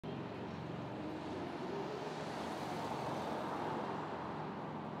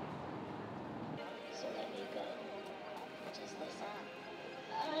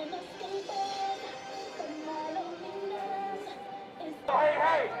Hey,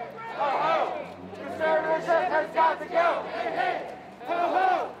 hey, ho, ho, conservatorship has got to go. Hey, hey, ho,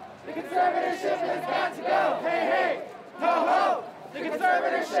 ho, the conservatorship has got to go. Hey, hey, ho, ho, the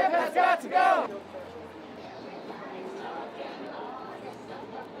conservatorship has got to go.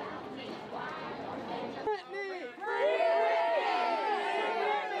 Britney!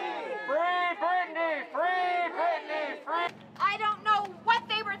 Free Britney! Free Britney! Free! I don't know what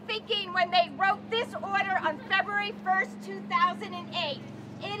they were thinking when they wrote this order on February 1st, 2008.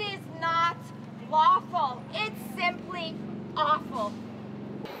 It is not lawful. It's simply awful.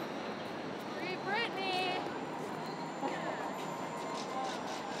 Free Britney!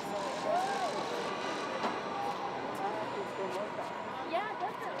 Yeah,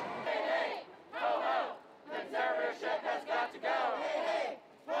 definitely. Hey, hey, ho, ho, conservatorship has got to go. Hey, hey,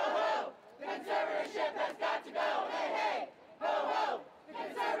 ho, ho, the conservatorship has got to go. Hey, hey, ho, ho, the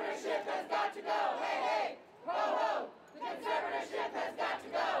conservatorship has got to go. Hey, hey, ho, ho, the conservatorship has got to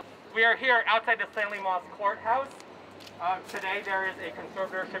go. We are here outside the Stanley Moss courthouse. Today there is a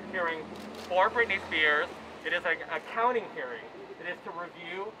conservatorship hearing for Britney Spears. It is an accounting hearing. It is to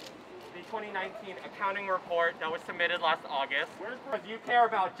review the 2019 accounting report that was submitted last August. If you care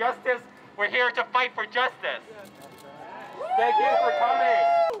about justice, we're here to fight for justice. Thank you for coming.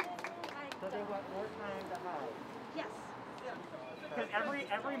 So they want more time to hide. Yes. Because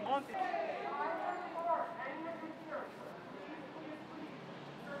every month.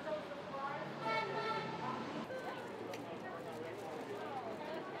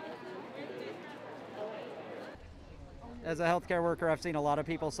 As a healthcare worker, I've seen a lot of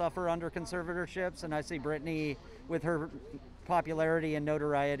people suffer under conservatorships, and I see Britney, with her popularity and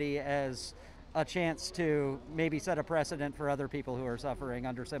notoriety, as a chance to maybe set a precedent for other people who are suffering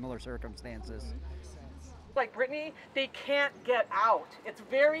under similar circumstances. Like Britney, they can't get out. It's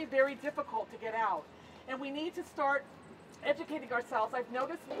very, very difficult to get out. And we need to start educating ourselves. I've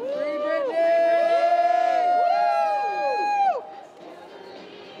noticed. Free Britney!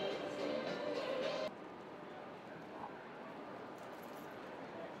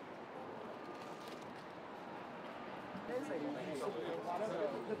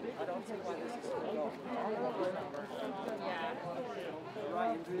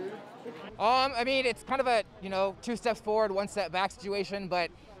 I mean, it's kind of a, 2 steps forward, 1 step back situation,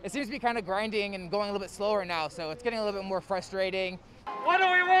 but it seems to be kind of grinding and going a little bit slower now, so it's getting a little bit more frustrating. What do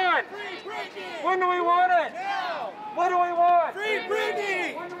we want? Free Britney! When do we want it? Now! What do we want? Free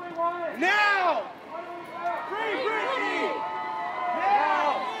Britney! When do we want it? Now!